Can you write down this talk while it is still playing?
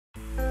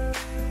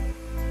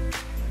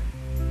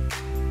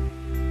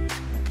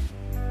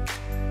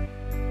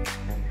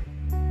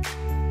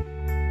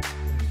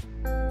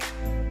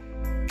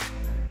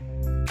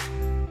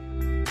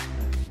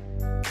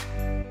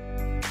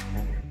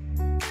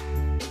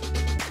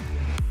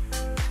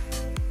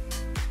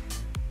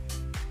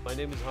My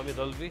name is Hamid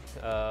Alvi.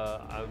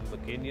 I'm a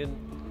Kenyan.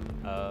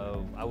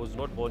 I was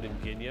not born in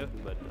Kenya,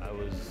 but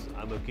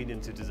I'm a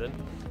Kenyan citizen.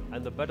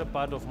 And the better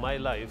part of my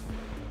life,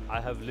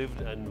 I have lived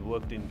and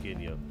worked in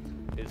Kenya.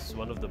 It's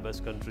one of the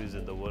best countries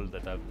in the world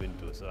that I've been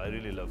to, so I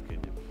really love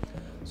Kenya.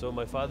 So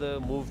my father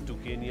moved to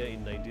Kenya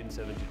in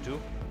 1972,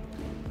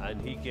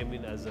 and he came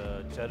in as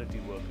a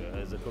charity worker,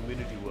 as a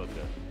community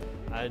worker.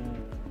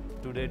 And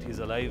to date, he's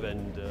alive,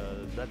 and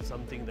that's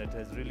something that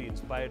has really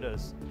inspired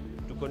us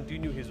to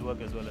continue his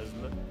work as well.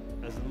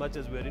 As much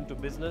as we're into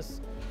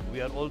business,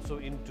 we are also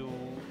into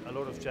a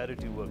lot of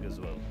charity work as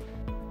well.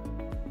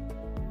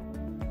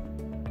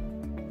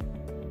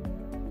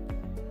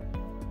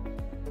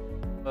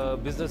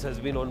 Business has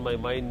been on my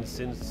mind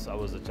since I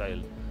was a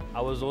child.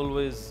 I was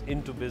always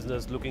into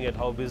business, looking at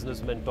how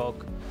businessmen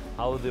talk,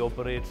 how they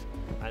operate,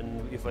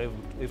 and if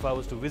I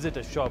was to visit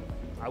a shop,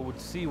 I would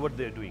see what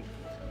they're doing.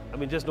 I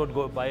mean, just not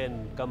go by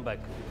and come back.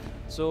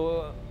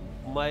 So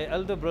my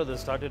elder brother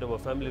started our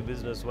family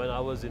business when I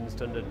was in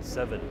standard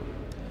 7.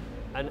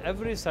 And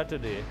every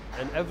Saturday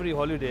and every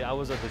holiday, I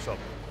was at the shop.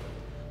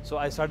 So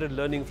I started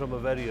learning from a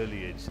very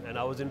early age, and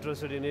I was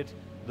interested in it.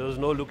 There was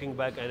no looking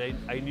back, and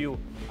I knew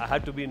I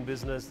had to be in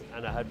business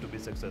and I had to be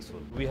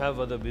successful. We have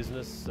other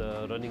business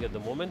running at the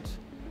moment,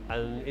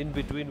 and in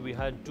between we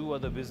had 2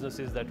 other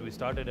businesses that we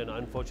started, and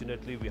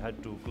unfortunately we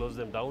had to close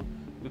them down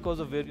because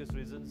of various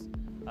reasons.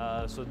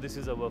 So this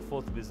is our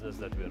 4th business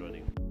that we are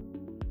running.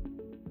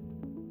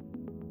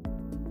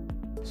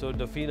 So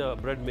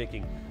Dafina bread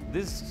making,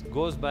 this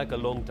goes back a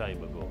long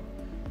time ago.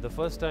 The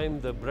first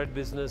time the bread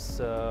business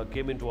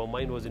came into our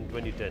mind was in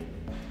 2010,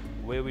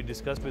 where we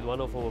discussed with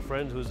one of our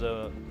friends who's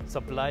a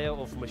supplier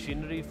of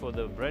machinery for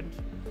the bread.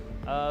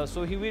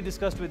 We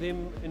discussed with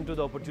him into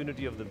the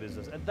opportunity of the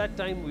business. At that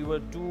time, we were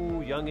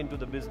too young into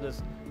the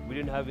business. We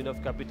didn't have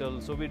enough capital,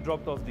 so we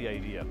dropped off the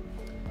idea.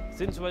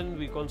 Since when,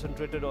 we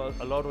concentrated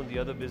a lot on the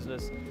other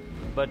business.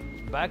 But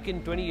back in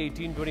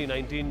 2018,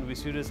 2019, we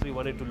seriously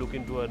wanted to look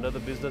into another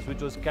business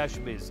which was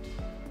cash-based.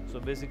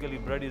 So basically,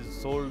 bread is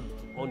sold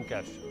on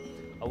cash.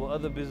 Our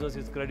other business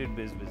is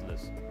credit-based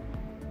business.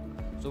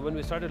 So when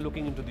we started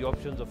looking into the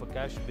options of a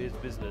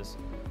cash-based business,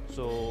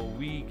 so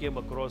we came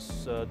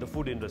across the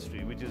food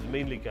industry, which is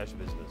mainly cash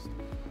business.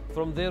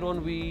 From there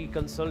on, we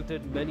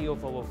consulted many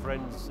of our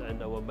friends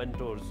and our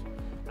mentors,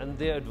 and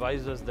they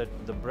advised us that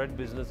the bread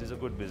business is a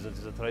good business,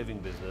 it's a thriving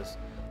business.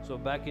 So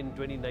back in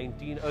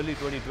 2019, early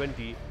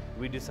 2020,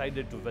 we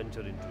decided to venture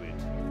into it.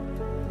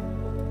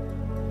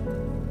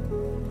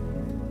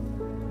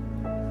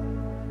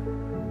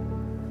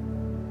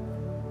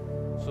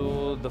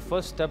 So the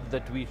first step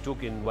that we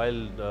took in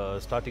while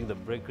starting the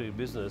bakery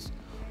business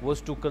was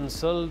to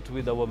consult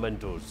with our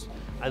mentors,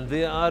 and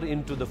they are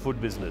into the food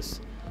business.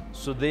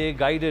 So they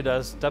guided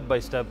us step by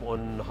step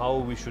on how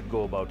we should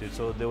go about it.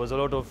 So there was a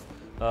lot of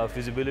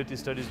feasibility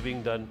studies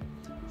being done.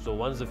 So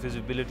once the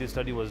feasibility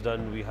study was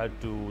done, we had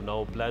to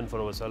now plan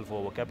for ourselves,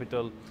 for our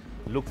capital,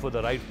 look for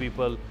the right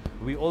people.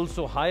 We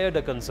also hired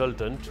a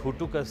consultant who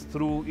took us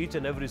through each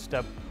and every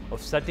step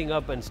of setting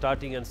up and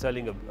starting and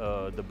selling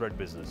the bread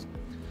business.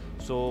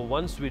 So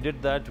once we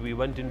did that, we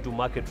went into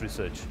market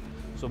research.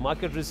 So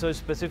market research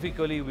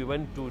specifically, we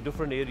went to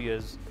different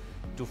areas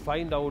to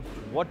find out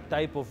what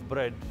type of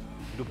bread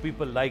do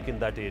people like in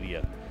that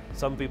area.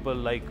 Some people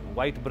like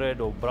white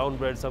bread or brown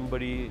bread.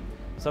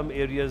 Some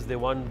areas they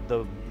want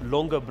the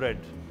longer bread,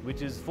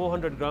 which is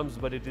 400 grams,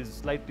 but it is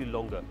slightly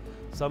longer.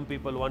 Some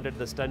people wanted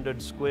the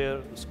standard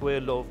square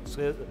loaf,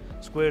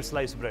 square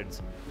slice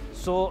breads.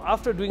 So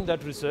after doing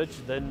that research,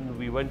 then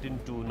we went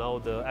into now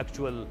the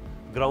actual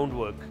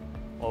groundwork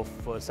of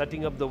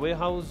setting up the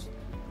warehouse,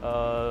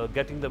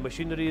 getting the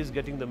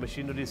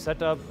machinery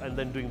set up, and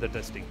then doing the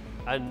testing.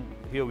 And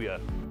here we are.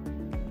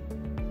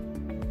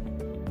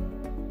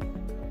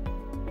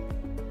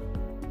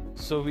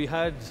 So we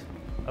had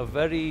a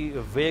very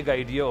vague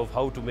idea of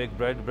how to make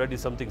bread. Bread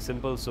is something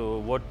simple, so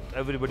what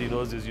everybody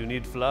knows is you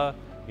need flour,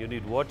 you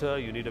need water,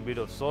 you need a bit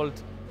of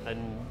salt, and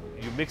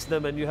you mix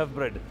them and you have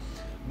bread.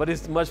 But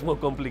it's much more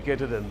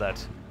complicated than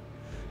that.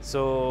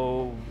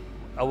 So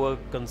our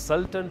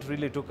consultant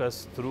really took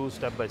us through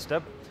step by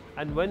step,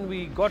 and when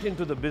we got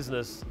into the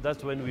business,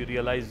 that's when we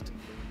realized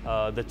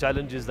the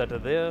challenges that are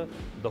there,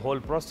 the whole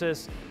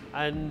process,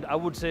 and I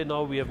would say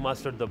now we have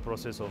mastered the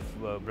process of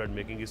bread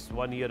making. It's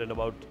 1 year and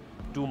about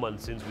 2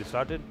 months since we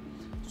started.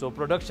 So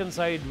production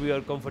side, we are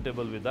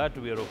comfortable with that,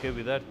 we are okay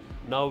with that.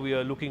 Now we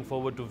are looking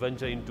forward to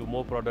venture into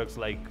more products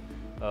like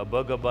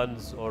burger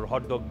buns or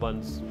hot dog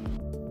buns.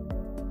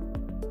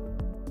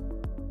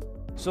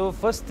 So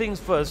first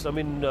things first, I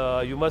mean,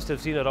 you must have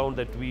seen around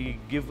that we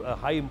give a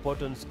high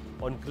importance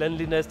on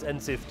cleanliness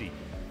and safety.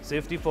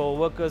 Safety for our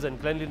workers and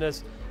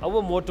cleanliness.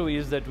 Our motto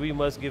is that we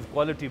must give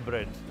quality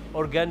bread,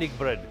 organic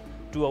bread,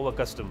 to our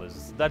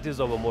customers. That is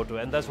our motto,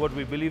 and that's what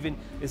we believe in.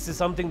 This is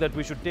something that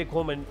we should take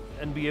home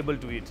and be able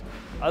to eat.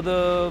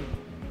 Other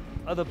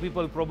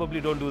people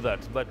probably don't do that,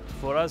 but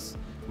for us,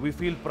 we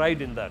feel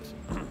pride in that.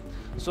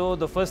 So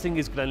the first thing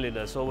is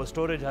cleanliness. So our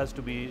storage has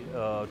to be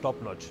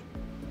top-notch.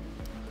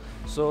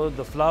 So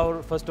the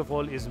flour, first of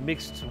all, is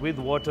mixed with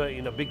water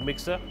in a big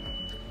mixer.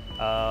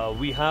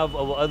 We have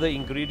our other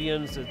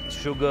ingredients,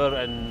 sugar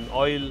and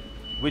oil,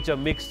 which are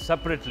mixed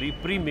separately,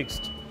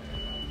 pre-mixed.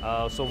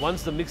 So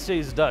once the mixture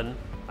is done,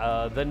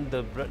 then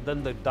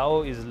the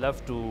dough is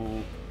left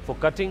for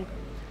cutting.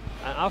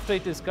 And after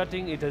it is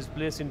cutting, it is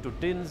placed into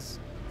tins.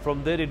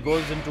 From there, it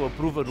goes into a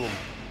prover room.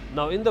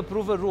 Now, in the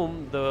prover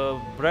room, the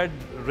bread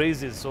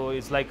raises. So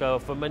it's like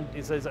a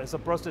it's a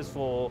process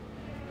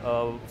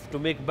to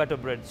make better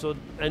bread. So,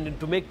 and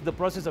to make the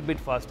process a bit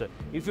faster.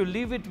 If you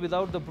leave it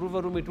without the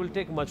prover room, it will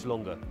take much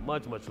longer,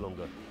 much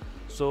longer.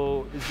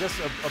 So it's just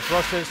a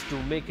process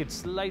to make it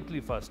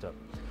slightly faster.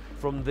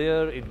 From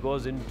there, it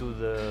goes into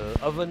the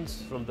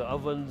ovens. From the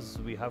ovens,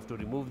 we have to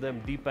remove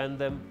them, depan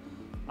them.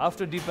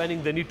 After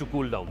depanning, they need to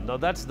cool down. Now,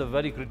 that's the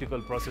very critical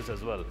process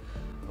as well.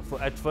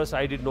 At first,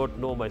 I did not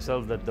know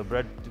myself that the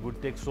bread would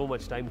take so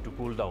much time to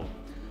cool down.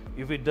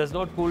 If it does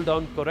not cool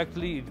down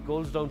correctly, it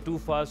cools down too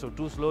fast or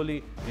too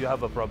slowly, you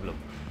have a problem.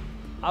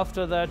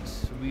 After that,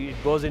 it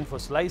goes in for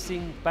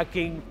slicing,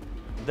 packing,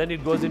 then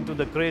it goes into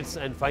the crates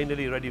and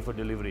finally ready for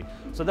delivery.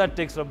 So that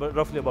takes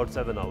roughly about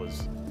 7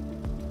 hours.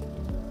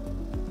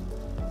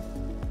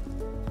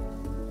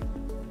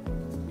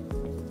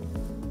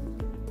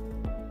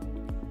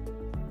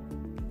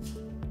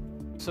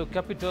 So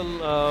capital,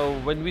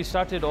 when we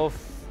started off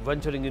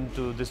venturing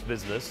into this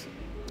business,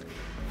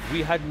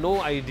 we had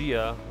no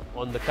idea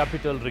on the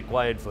capital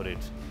required for it.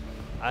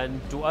 And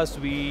to us,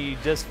 we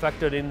just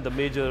factored in the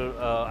major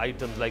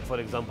items, like for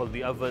example,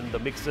 the oven, the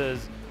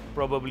mixers,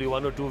 probably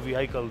 1 or 2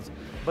 vehicles.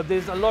 But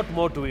there's a lot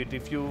more to it.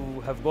 If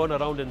you have gone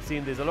around and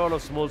seen, there's a lot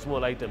of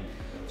small items.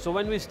 So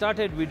when we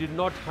started, we did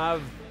not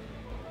have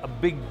a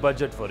big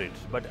budget for it.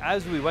 But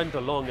as we went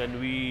along and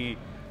we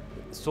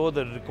saw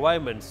the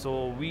requirements,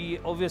 so we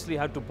obviously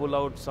had to pull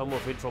out some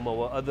of it from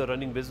our other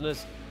running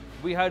business.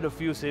 We had a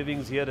few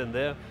savings here and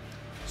there.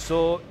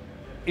 So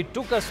it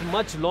took us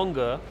much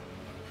longer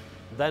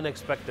than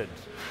expected.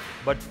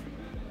 But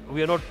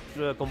we are not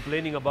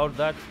complaining about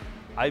that.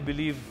 I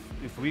believe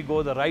if we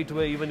go the right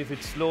way, even if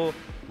it's slow,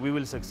 we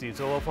will succeed.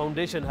 So our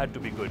foundation had to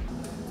be good.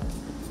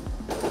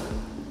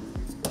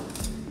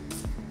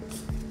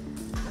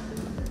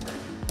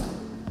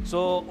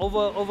 So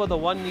over the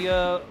 1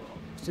 year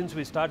since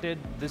we started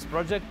this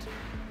project,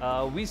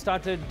 we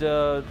started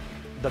the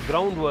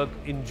groundwork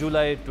in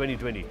July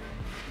 2020.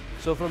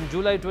 So from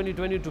July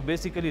 2020 to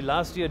basically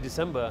last year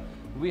December,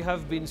 we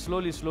have been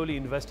slowly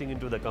investing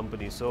into the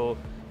company. So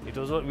it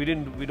was not, we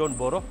don't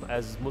borrow.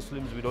 As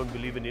Muslims, we don't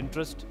believe in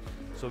interest,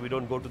 so we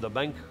don't go to the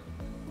bank.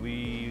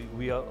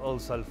 We are all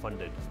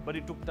self-funded. But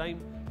it took time,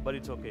 but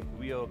it's okay.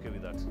 We are okay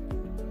with that.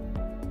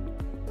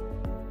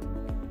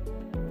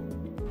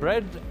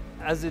 Bread,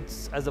 as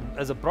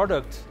a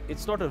product,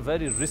 it's not a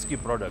very risky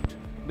product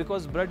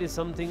because bread is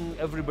something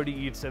everybody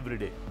eats every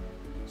day.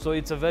 So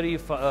it's a very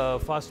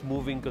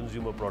fast-moving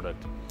consumer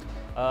product.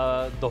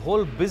 The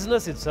whole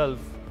business itself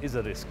is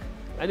a risk.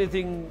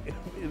 Anything,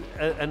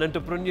 an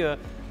entrepreneur,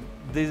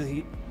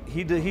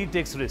 he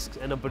takes risks.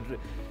 And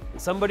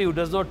somebody who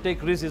does not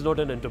take risks is not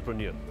an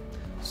entrepreneur.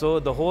 So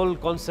the whole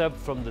concept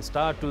from the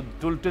start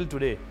till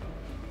today,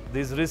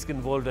 there's risk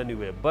involved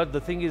anyway. But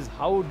the thing is,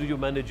 how do you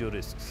manage your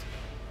risks?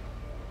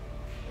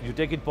 You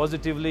take it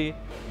positively,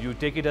 you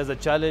take it as a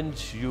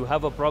challenge, you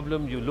have a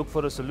problem, you look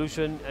for a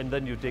solution, and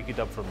then you take it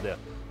up from there.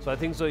 So I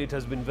think so it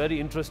has been very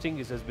interesting,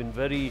 it has been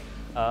very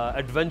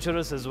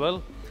adventurous as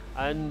well,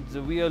 and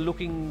we are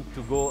looking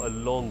to go a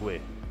long way.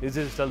 This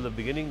is still the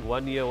beginning,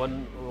 1 year,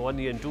 one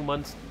year and 2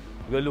 months,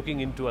 we are looking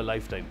into a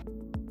lifetime.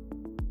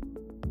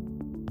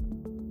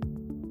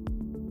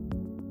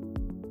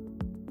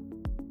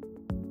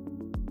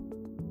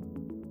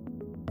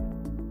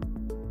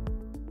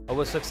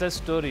 Our success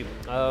story,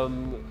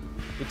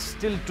 it's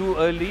still too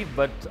early,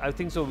 but I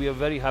think so we are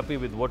very happy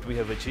with what we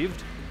have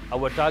achieved.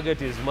 Our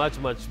target is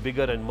much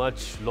bigger and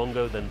much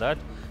longer than that.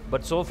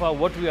 But so far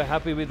what we are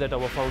happy with that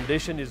our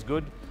foundation is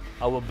good,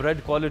 our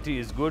bread quality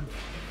is good.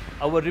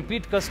 Our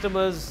repeat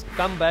customers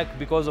come back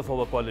because of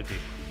our quality.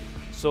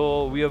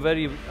 So we are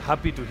very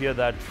happy to hear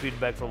that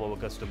feedback from our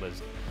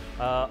customers.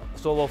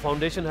 So our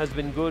foundation has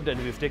been good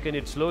and we've taken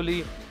it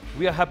slowly.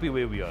 We are happy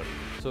where we are.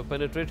 So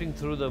penetrating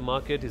through the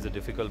market is a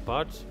difficult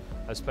part,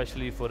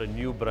 especially for a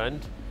new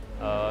brand.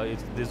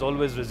 There's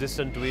always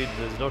resistance to it,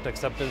 there's not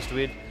acceptance to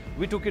it.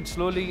 We took it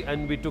slowly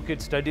and we took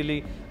it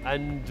steadily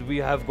and we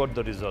have got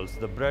the results.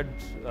 The bread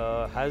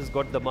has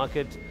got the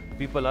market,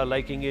 people are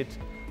liking it,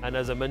 and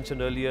as I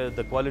mentioned earlier,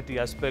 the quality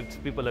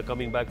aspect, people are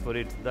coming back for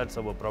it. That's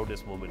our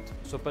proudest moment.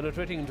 So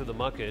penetrating into the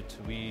market,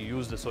 we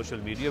use the social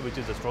media, which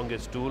is the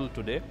strongest tool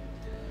today.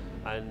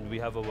 And we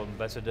have our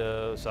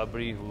ambassador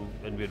Sabri,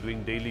 and we are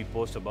doing daily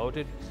posts about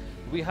it.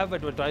 We have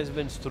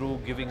advertisements through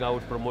giving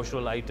out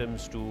promotional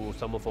items to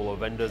some of our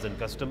vendors and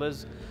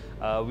customers.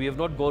 We have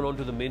not gone on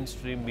to the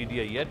mainstream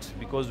media yet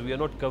because we are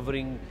not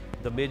covering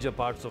the major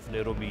parts of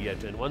Nairobi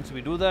yet. And once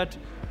we do that,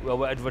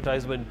 our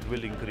advertisement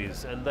will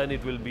increase and then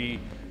it will be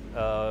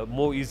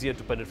more easier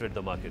to penetrate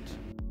the market.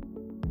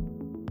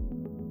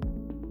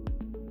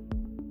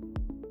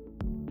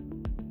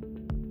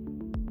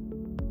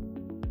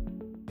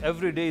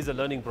 every day is a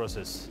learning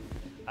process.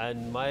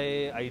 And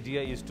my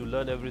idea is to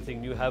learn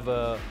everything new, have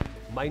a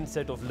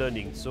mindset of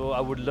learning. So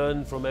I would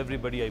learn from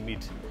everybody I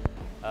meet.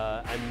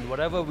 And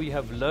whatever we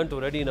have learned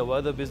already in our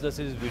other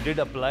businesses, we did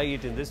apply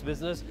it in this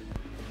business.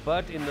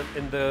 But in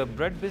the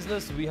bread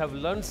business, we have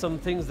learned some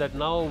things that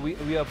now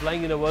we are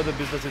applying in our other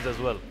businesses as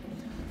well.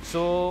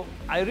 So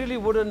I really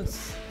wouldn't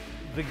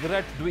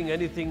regret doing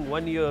anything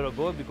 1 year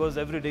ago, because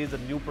every day is a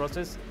new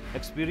process,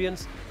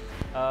 experience.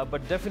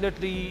 But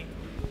definitely,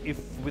 if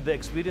with the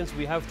experience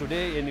we have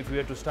today, and if we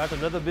were to start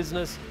another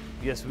business,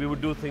 yes, we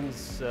would do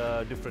things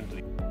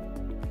differently.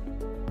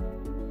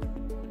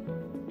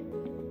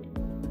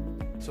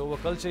 So our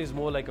culture is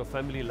more like a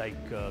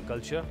family-like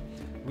culture.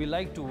 We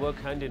like to work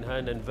hand in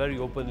hand and very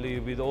openly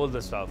with all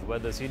the staff,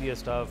 whether senior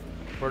staff,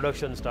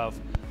 production staff.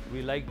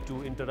 We like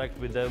to interact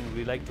with them.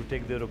 We like to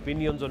take their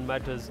opinions on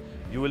matters.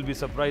 You will be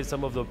surprised,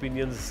 some of the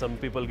opinions some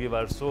people give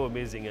are so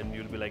amazing, and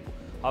you'll be like,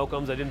 how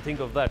comes I didn't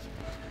think of that?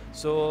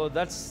 So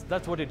that's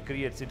what it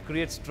creates. It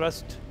creates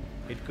trust,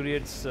 it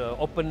creates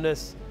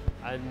openness,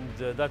 and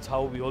that's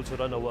how we also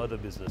run our other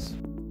business.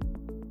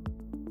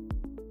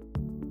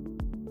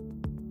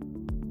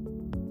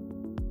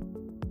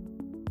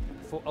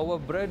 For our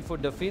bread, for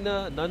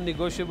Dafina,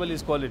 non-negotiable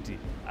is quality.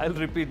 I'll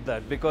repeat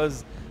that,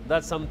 because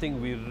that's something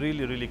we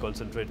really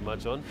concentrate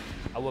much on.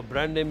 Our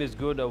brand name is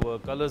good, our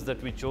colors that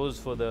we chose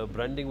for the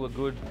branding were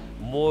good,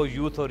 more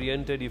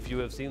youth-oriented, if you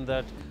have seen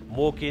that,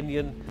 more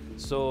Kenyan.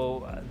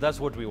 So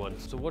that's what we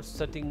want. So what's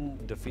setting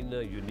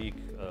Dafina unique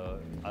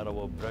are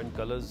our brand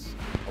colors,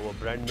 our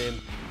brand name,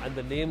 and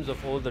the names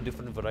of all the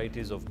different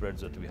varieties of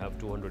breads that we have.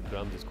 200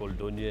 grams is called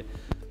Donye.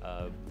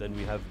 Then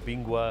we have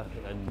Bingwa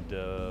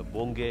and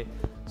Bonge.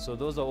 So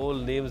those are all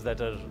names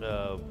that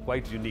are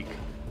quite unique.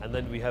 And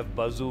then we have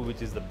Bazu,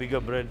 which is the bigger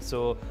bread.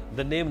 So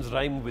the names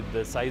rhyme with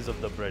the size of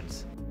the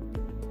breads.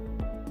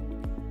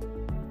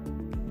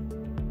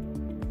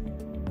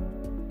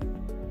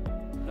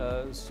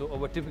 So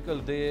our typical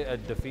day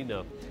at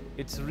Dafina,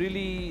 it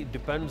really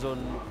depends on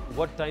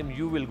what time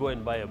you will go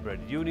and buy a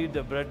bread. You need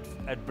the bread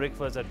at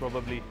breakfast at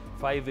probably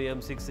 5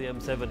 a.m., 6 a.m.,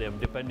 7 a.m.,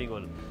 depending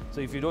on. So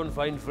if you don't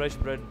find fresh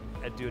bread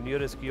at your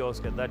nearest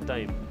kiosk at that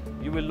time,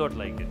 you will not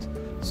like it.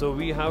 So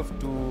we have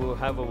to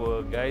have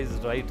our guys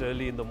right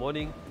early in the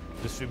morning,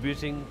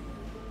 distributing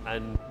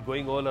and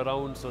going all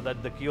around so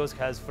that the kiosk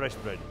has fresh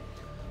bread.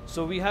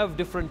 So we have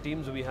different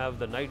teams. We have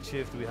the night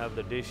shift, we have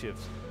the day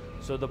shifts.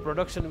 So the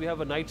production, we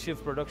have a night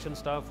shift production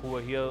staff who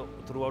are here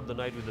throughout the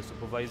night with the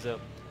supervisor.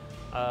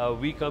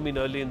 We come in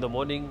early in the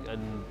morning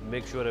and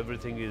make sure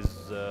everything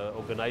is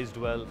organized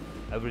well,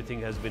 everything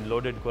has been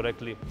loaded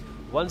correctly.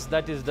 Once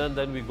that is done,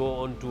 then we go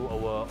on to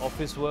our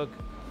office work,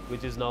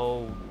 which is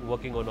now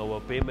working on our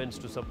payments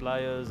to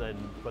suppliers and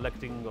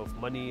collecting of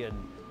money and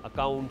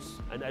accounts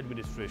and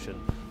administration.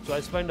 So I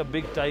spend a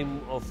big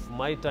time of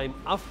my time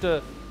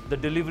after the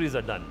deliveries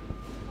are done.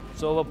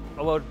 So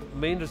our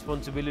main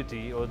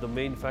responsibility, or the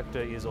main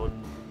factor, is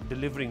on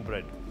delivering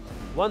bread.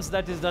 Once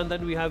that is done,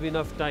 then we have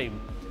enough time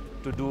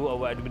to do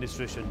our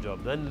administration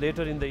job. Then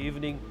later in the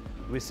evening,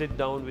 we sit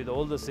down with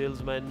all the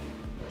salesmen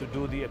to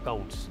do the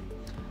accounts.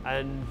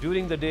 And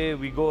during the day,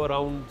 we go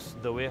around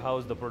the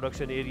warehouse, the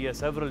production area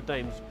several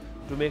times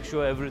to make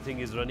sure everything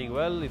is running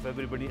well. If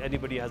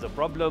anybody has a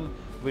problem,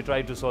 we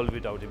try to solve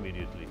it out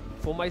immediately.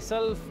 For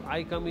myself,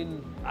 I come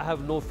in, I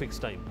have no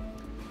fixed time.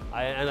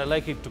 And I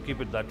like it to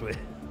keep it that way.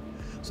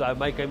 So I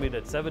might come in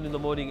at 7 in the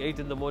morning, 8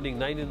 in the morning,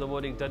 9 in the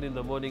morning, 10 in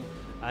the morning,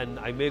 and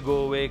I may go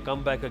away,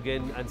 come back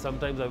again, and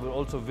sometimes I will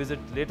also visit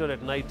later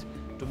at night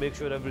to make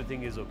sure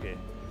everything is okay.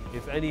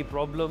 If any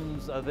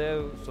problems are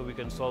there, so we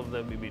can solve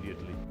them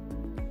immediately.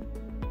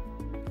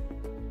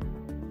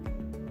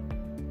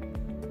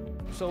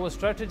 So our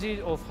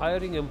strategy of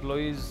hiring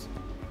employees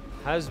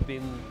has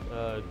been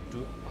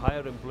to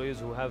hire employees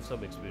who have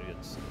some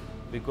experience,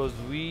 because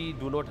we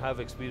do not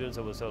have experience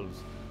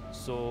ourselves.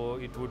 So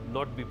it would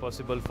not be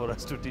possible for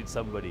us to teach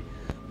somebody.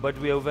 But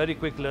we are very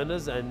quick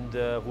learners, and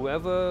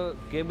whoever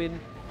came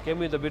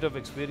with a bit of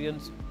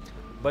experience.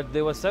 But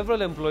there were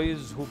several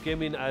employees who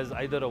came in as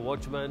either a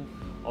watchman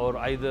or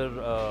either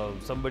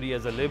somebody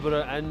as a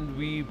laborer, and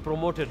we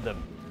promoted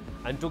them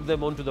and took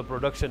them onto the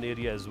production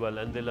area as well,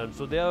 and they learned.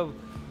 So there are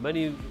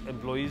many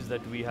employees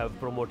that we have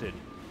promoted,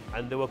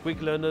 and they were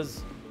quick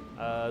learners.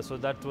 So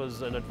that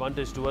was an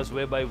advantage to us,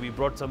 whereby we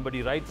brought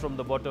somebody right from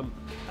the bottom,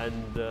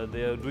 and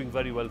they are doing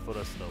very well for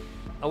us now.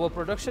 Our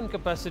production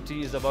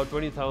capacity is about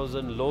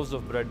 20,000 loaves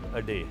of bread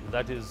a day.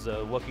 That is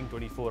working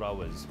 24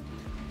 hours.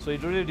 So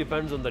it really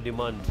depends on the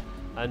demand.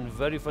 And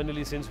very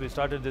funnily, since we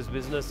started this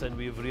business, and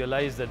we've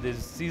realized that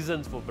there's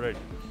seasons for bread,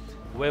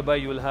 whereby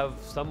you will have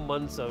some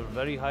months are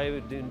very high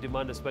in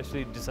demand,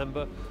 especially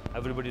December.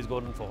 Everybody's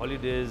going for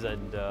holidays,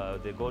 and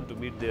they're going to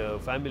meet their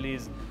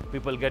families,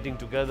 people getting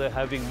together,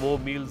 having more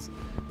meals.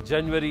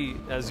 January,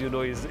 as you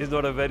know, is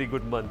not a very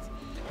good month.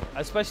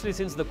 Especially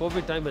since the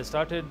COVID time has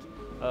started,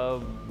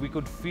 we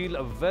could feel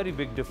a very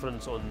big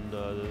difference on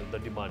the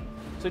demand.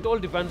 So it all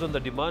depends on the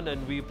demand,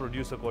 and we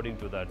produce according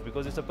to that.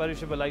 Because it's a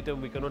perishable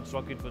item, we cannot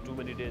stock it for too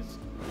many days.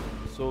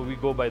 So we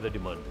go by the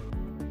demand.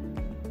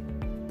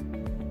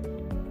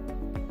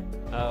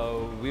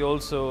 We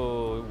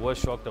also were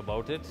shocked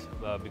about it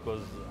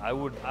because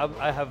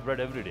I have bread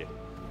every day.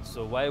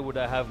 So why would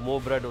I have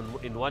more bread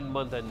in 1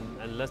 month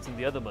and less in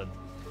the other month?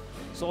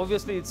 So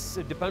obviously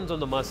it depends on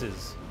the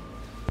masses.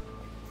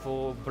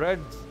 For bread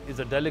is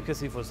a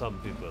delicacy for some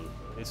people.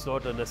 It's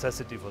not a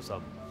necessity for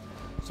some.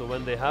 So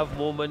when they have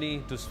more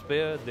money to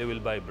spare, they will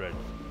buy bread.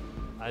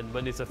 And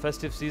when it's a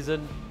festive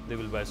season, they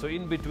will buy. So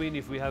in between,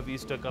 if we have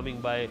Easter coming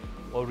by,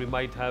 or we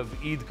might have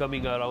Eid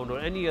coming around, or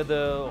any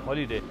other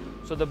holiday,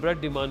 so the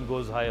bread demand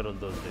goes higher on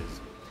those days.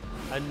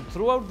 And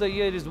throughout the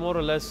year, it is more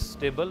or less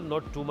stable,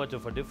 not too much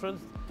of a difference.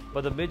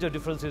 But the major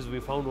differences we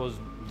found was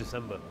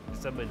December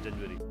and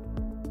January.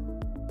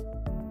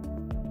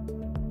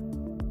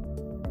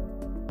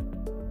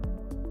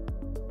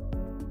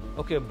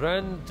 Okay,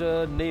 brand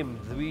name.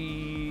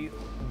 We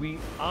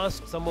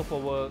asked some of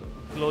our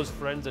close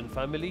friends and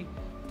family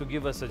to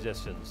give us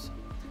suggestions,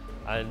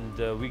 and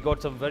we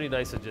got some very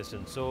nice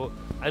suggestions. So,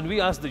 and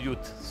we asked the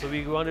youth. So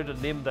we wanted a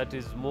name that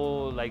is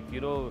more like,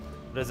 you know,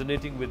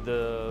 resonating with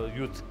the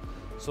youth.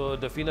 So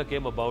Dafina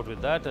came about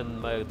with that,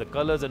 and the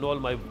colors and all.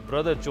 My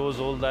brother chose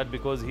all that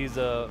because he's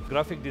a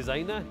graphic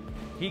designer.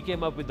 He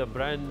came up with the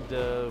brand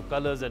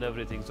colors and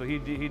everything. So he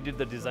did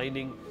the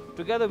designing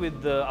together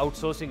with the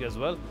outsourcing as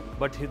well.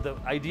 But the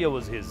idea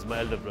was his, my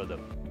elder brother.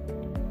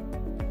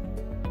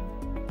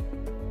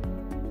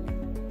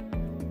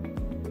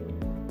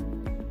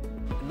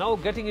 Now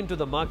getting into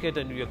the market,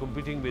 and we are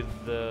competing with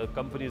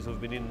companies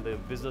who've been in the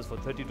business for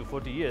 30 to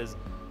 40 years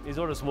is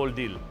not a small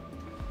deal.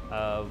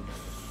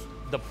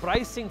 The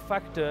pricing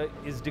factor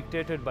is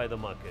dictated by the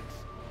market.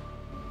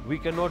 We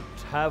cannot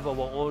have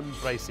our own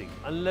pricing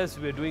unless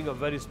we are doing a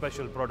very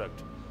special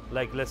product,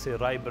 like let's say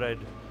rye bread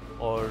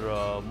or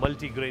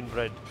multi-grain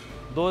bread.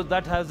 Though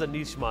that has a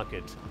niche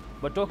market.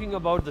 But talking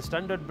about the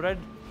standard bread,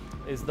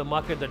 is the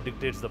market that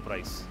dictates the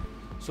price.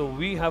 So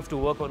we have to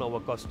work on our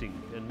costing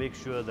and make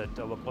sure that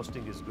our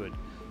costing is good.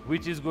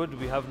 Which is good,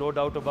 we have no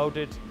doubt about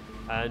it.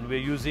 And we're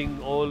using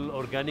all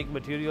organic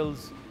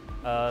materials.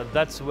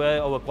 That's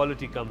where our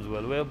quality comes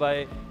well,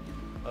 whereby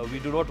we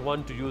do not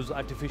want to use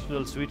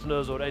artificial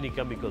sweeteners or any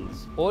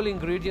chemicals. All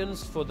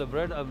ingredients for the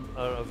bread are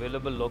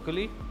available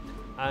locally,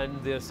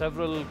 and there are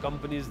several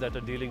companies that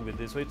are dealing with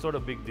this, so it's not a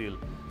big deal.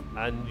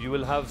 And you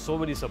will have so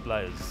many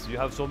suppliers, you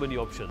have so many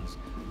options.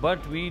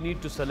 But we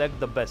need to select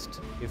the best.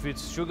 If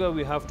it's sugar,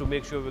 we have to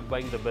make sure we're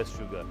buying the best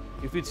sugar.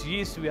 If it's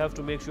yeast, we have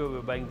to make sure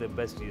we're buying the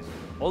best yeast.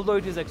 Although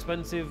it is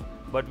expensive,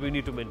 but we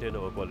need to maintain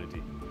our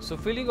quality. So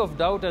feeling of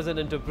doubt as an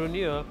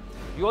entrepreneur,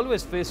 you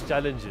always face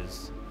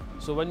challenges.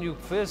 So when you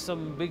face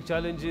some big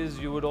challenges,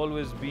 you would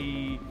always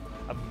be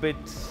a bit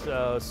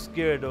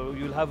scared, or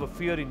you'll have a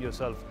fear in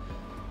yourself.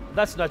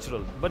 That's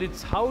natural, but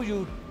it's how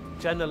you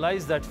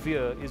channelize that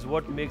fear is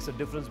what makes a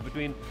difference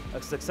between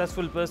a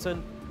successful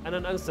person and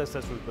an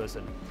unsuccessful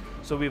person.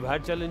 So we've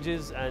had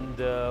challenges,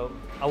 and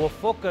our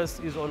focus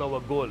is on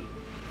our goal.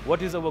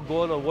 What is our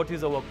goal, or what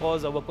is our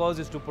cause? Our cause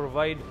is to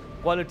provide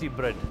quality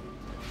bread.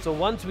 So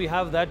once we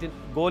have that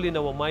goal in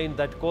our mind,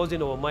 that cause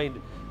in our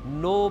mind,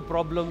 no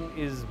problem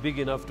is big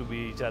enough to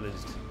be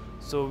challenged.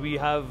 So we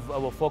have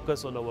our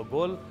focus on our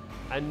goal,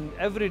 and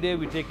every day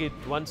we take it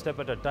one step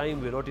at a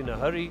time. We're not in a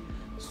hurry.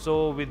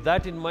 So with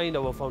that in mind,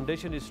 our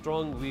foundation is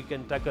strong. We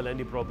can tackle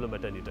any problem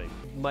at any time.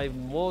 My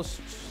most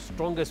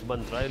strongest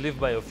mantra, I live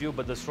by a few,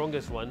 but the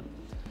strongest one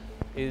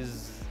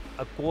is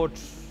a quote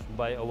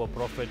by our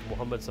Prophet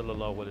Muhammad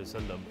sallallahu alaihi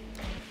wasallam.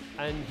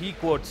 And he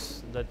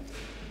quotes that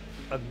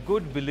a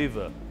good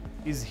believer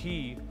is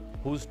he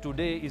whose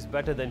today is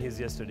better than his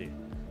yesterday.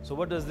 So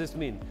what does this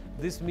mean?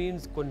 This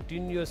means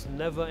continuous,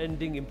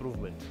 never-ending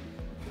improvement.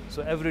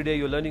 So every day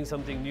you're learning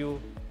something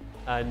new,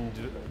 and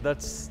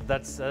that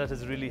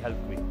has really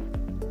helped me.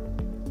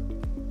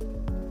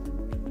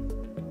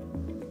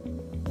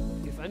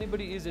 If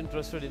anybody is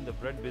interested in the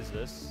bread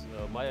business,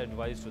 my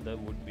advice to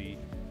them would be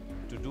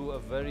to do a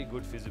very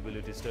good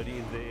feasibility study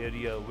in the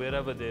area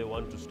wherever they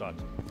want to start.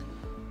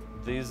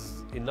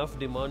 There's enough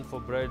demand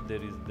for bread. There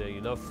are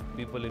enough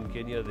people in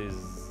Kenya.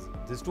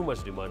 There's too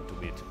much demand to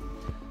meet.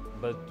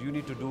 But you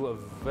need to do a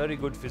very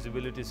good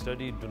feasibility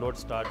study. Do not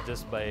start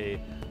just by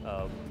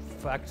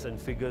facts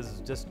and figures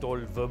just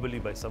told verbally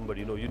by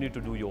somebody. No, you need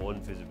to do your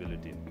own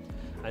feasibility.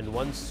 And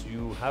once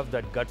you have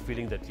that gut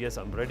feeling that yes,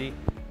 I'm ready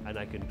and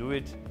I can do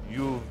it,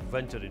 you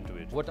venture into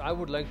it. What I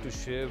would like to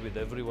share with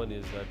everyone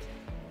is that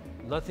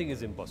nothing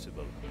is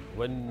impossible.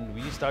 When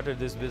we started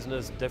this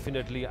business,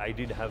 definitely I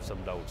did have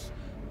some doubts.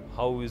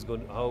 How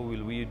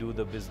will we do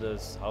the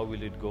business? How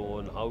will it go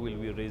on? How will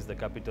we raise the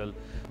capital?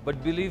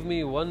 But believe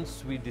me,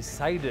 once we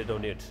decided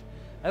on it,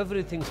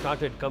 everything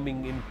started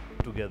coming in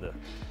together.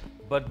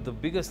 But the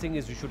biggest thing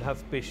is you should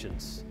have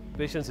patience.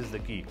 Patience is the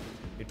key.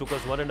 It took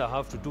us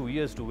 1.5 to 2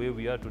 years to where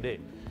we are today.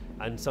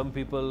 And some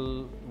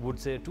people would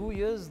say, 2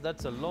 years,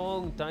 that's a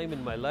long time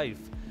in my life.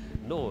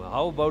 No,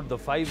 how about the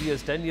 5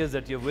 years, 10 years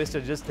that you've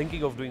wasted just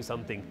thinking of doing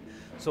something?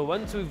 So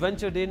once we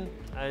ventured in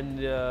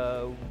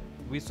and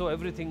we saw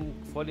everything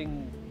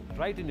falling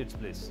right in its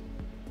place.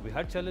 We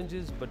had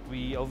challenges, but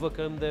we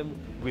overcame them.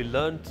 We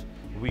learned,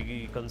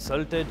 we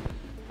consulted.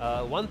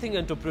 One thing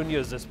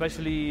entrepreneurs,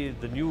 especially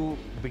the new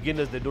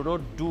beginners, they do not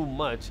do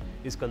much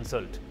is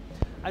consult.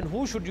 And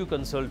who should you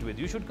consult with?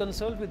 You should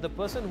consult with the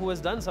person who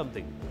has done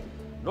something,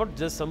 not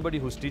just somebody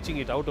who's teaching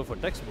it out of a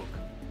textbook.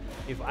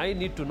 If I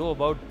need to know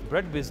about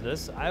bread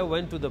business, I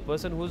went to the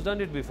person who's done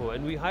it before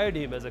and we hired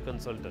him as a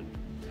consultant.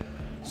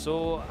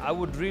 So I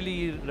would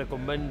really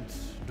recommend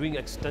doing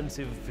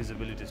extensive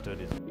feasibility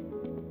studies.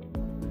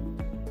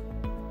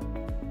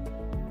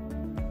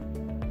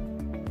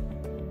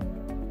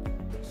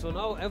 So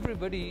now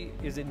everybody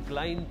is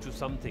inclined to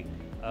something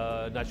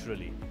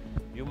naturally.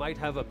 You might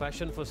have a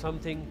passion for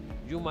something,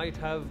 you might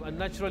have a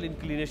natural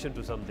inclination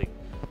to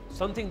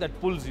something that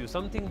pulls you,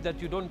 something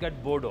that you don't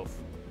get bored of.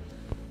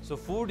 So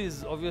food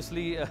is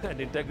obviously an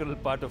integral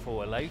part of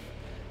our life,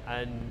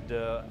 and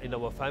in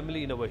our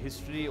family, in our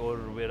history, or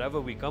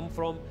wherever we come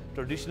from,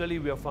 traditionally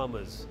we are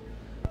farmers.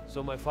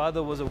 So my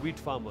father was a wheat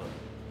farmer,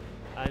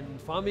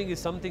 and farming is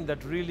something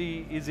that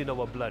really is in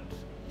our blood.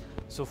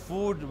 So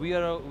food, we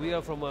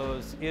are from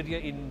an area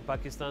in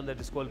Pakistan that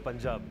is called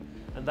Punjab,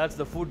 and that's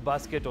the food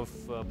basket of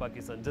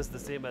Pakistan, just the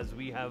same as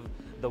we have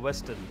the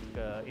Western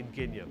in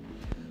Kenya.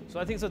 So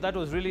I think so that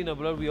was really in our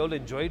blood. We all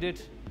enjoyed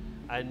it,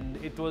 and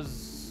it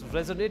was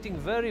resonating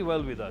very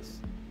well with us.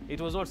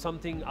 It was not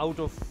something out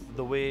of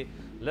the way.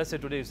 Let's say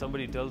today if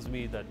somebody tells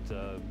me that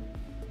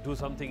do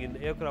something in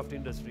aircraft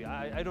industry,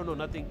 I don't know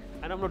nothing,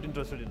 and I'm not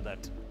interested in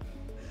that.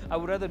 I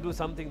would rather do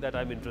something that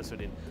I'm interested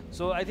in.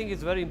 So I think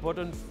it's very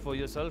important for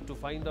yourself to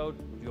find out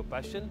your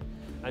passion,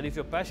 and if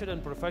your passion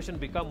and profession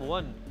become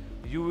one,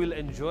 you will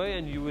enjoy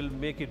and you will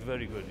make it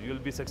very good. You will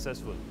be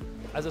successful.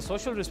 As a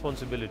social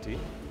responsibility,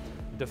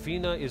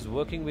 Dafina is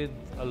working with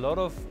a lot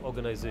of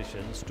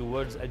organizations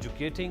towards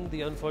educating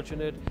the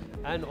unfortunate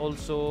and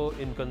also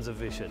in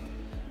conservation.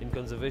 In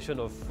conservation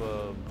of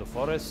the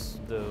forests,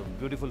 the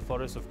beautiful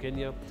forests of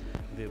Kenya,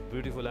 the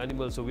beautiful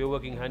animals. So we are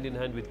working hand in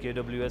hand with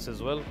KWS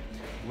as well,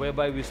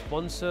 whereby we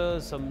sponsor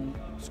some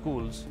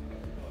schools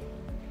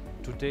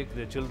to take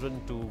their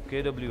children to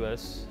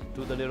KWS,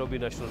 to the Nairobi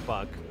National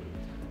Park,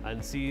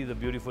 and see the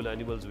beautiful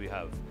animals we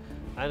have.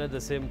 And at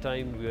the same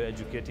time, we are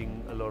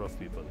educating a lot of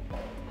people.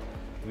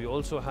 We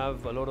also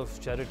have a lot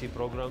of charity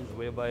programs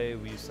whereby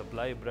we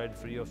supply bread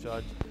free of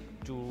charge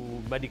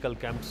to medical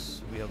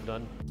camps we have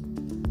done.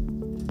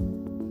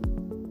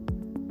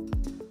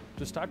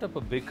 To start up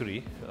a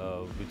bakery,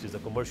 which is a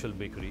commercial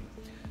bakery,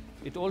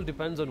 it all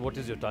depends on what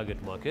is your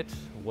target market,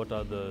 what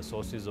are the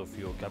sources of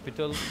your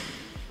capital,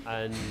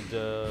 and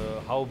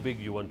how big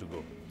you want to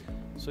go.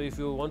 So if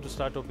you want to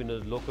start up in a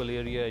local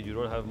area, you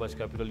don't have much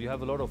capital, you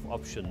have a lot of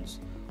options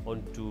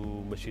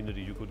onto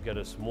machinery. You could get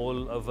a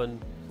small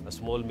oven, a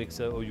small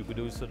mixer, or you could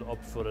also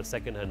opt for a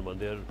second-hand one.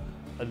 There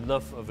are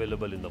enough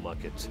available in the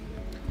market.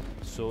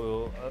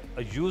 So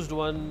a used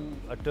one,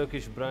 a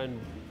Turkish brand,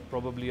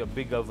 probably a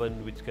big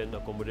oven which can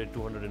accommodate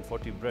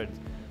 240 breads,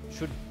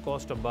 should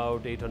cost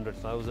about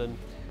 800,000.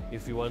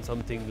 If you want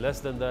something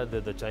less than that,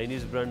 the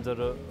Chinese brands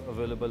are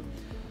available.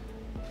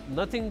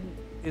 Nothing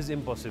is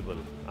impossible.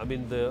 I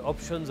mean, the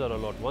options are a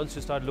lot. Once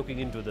you start looking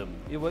into them,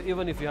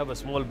 even if you have a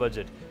small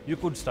budget, you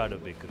could start a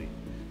bakery.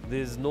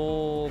 There's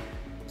no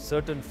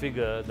certain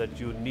figure that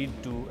you need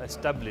to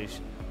establish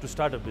to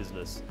start a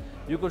business.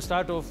 You could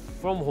start off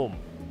from home.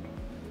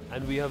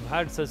 And we have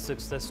had such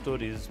success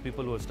stories,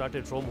 people who have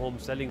started from home,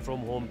 selling from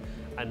home,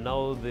 and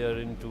now they are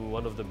into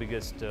one of the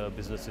biggest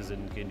businesses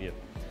in Kenya.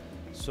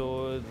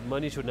 So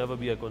money should never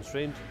be a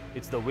constraint.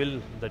 It's the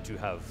will that you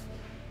have.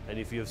 And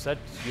if you've set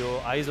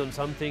your eyes on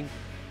something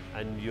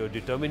and you're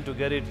determined to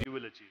get it,